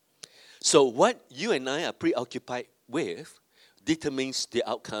So what you and I are preoccupied with determines the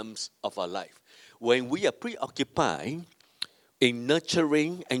outcomes of our life. When we are preoccupied in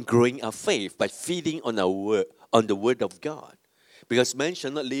nurturing and growing our faith by feeding on the word of God, because man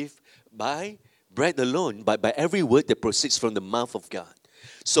shall not live by bread alone, but by every word that proceeds from the mouth of God.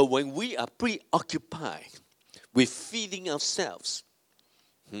 So when we are preoccupied with feeding ourselves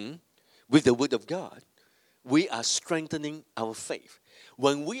with the word of God, we are strengthening our faith.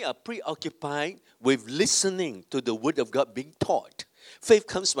 When we are preoccupied with listening to the word of God being taught, faith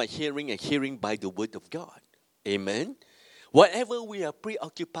comes by hearing and hearing by the word of God. Amen. Whatever we are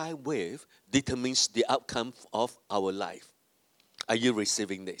preoccupied with determines the outcome of our life. Are you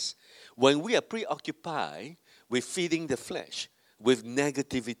receiving this? When we are preoccupied with feeding the flesh, with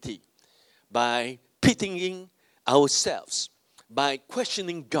negativity, by pitying ourselves, by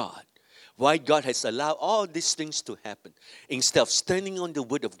questioning God, why God has allowed all these things to happen, instead of standing on the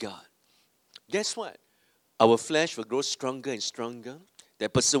word of God, guess what? Our flesh will grow stronger and stronger.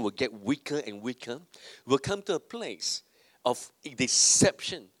 That person will get weaker and weaker. We'll come to a place of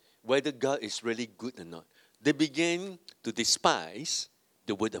deception, whether God is really good or not. They begin to despise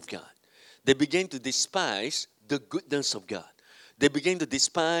the word of God. They begin to despise the goodness of God. They begin to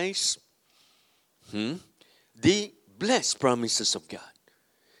despise the blessed promises of God.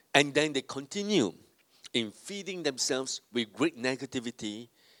 And then they continue in feeding themselves with great negativity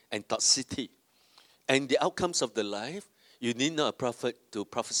and toxicity. And the outcomes of the life, you need not a prophet to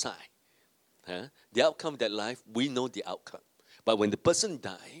prophesy. The outcome of that life, we know the outcome. But when the person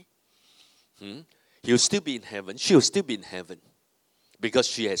dies, he'll still be in heaven. She'll still be in heaven. Because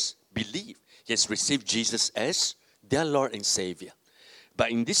she has believed. She has received Jesus as their Lord and Savior.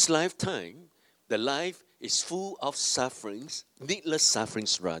 But in this lifetime, the life is full of sufferings, needless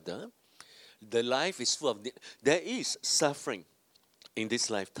sufferings rather. The life is full of, there is suffering in this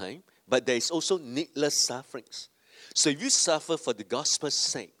lifetime, but there is also needless sufferings. So if you suffer for the gospel's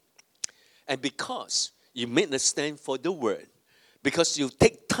sake, and because you made a stand for the word, because you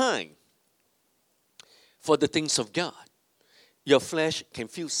take time for the things of God, your flesh can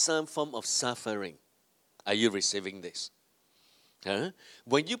feel some form of suffering. Are you receiving this?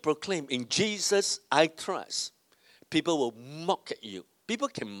 When you proclaim, in Jesus I trust, people will mock at you. People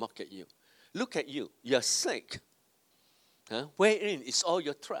can mock at you. Look at you. You're sick. Wherein is all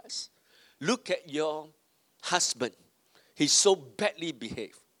your trust? Look at your husband. He's so badly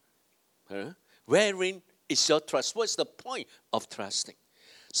behaved. Wherein is your trust? What's the point of trusting?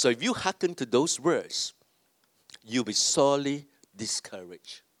 So if you hearken to those words, you'll be sorely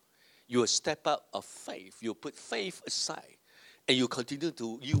discouraged. You will step out of faith. You'll put faith aside. And you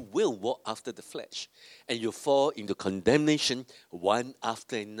will walk after the flesh. And you fall into condemnation one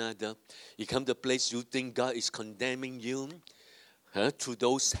after another. You come to a place you think God is condemning you through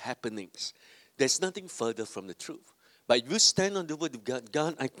those happenings. There's nothing further from the truth. But if you stand on the word of God,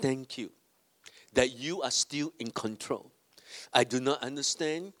 God, I thank you that you are still in control. I do not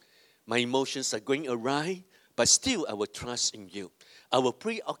understand. My emotions are going awry, but still I will trust in you. I will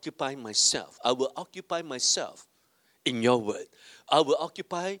preoccupy myself. I will occupy myself in your word. I will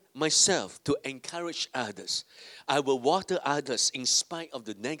occupy myself to encourage others. I will water others in spite of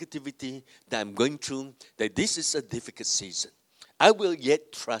the negativity that I'm going through, that this is a difficult season. I will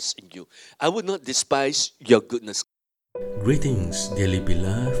yet trust in you. I will not despise your goodness. Greetings, dearly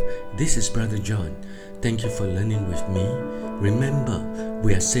beloved. This is Brother John. Thank you for learning with me. Remember,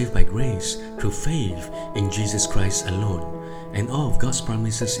 we are saved by grace through faith in Jesus Christ alone. And all of God's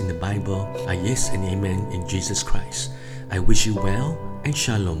promises in the Bible are yes and amen in Jesus Christ. I wish you well and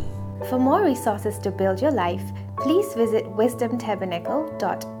shalom. For more resources to build your life, please visit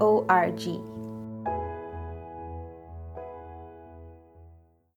wisdomtabernacle.org.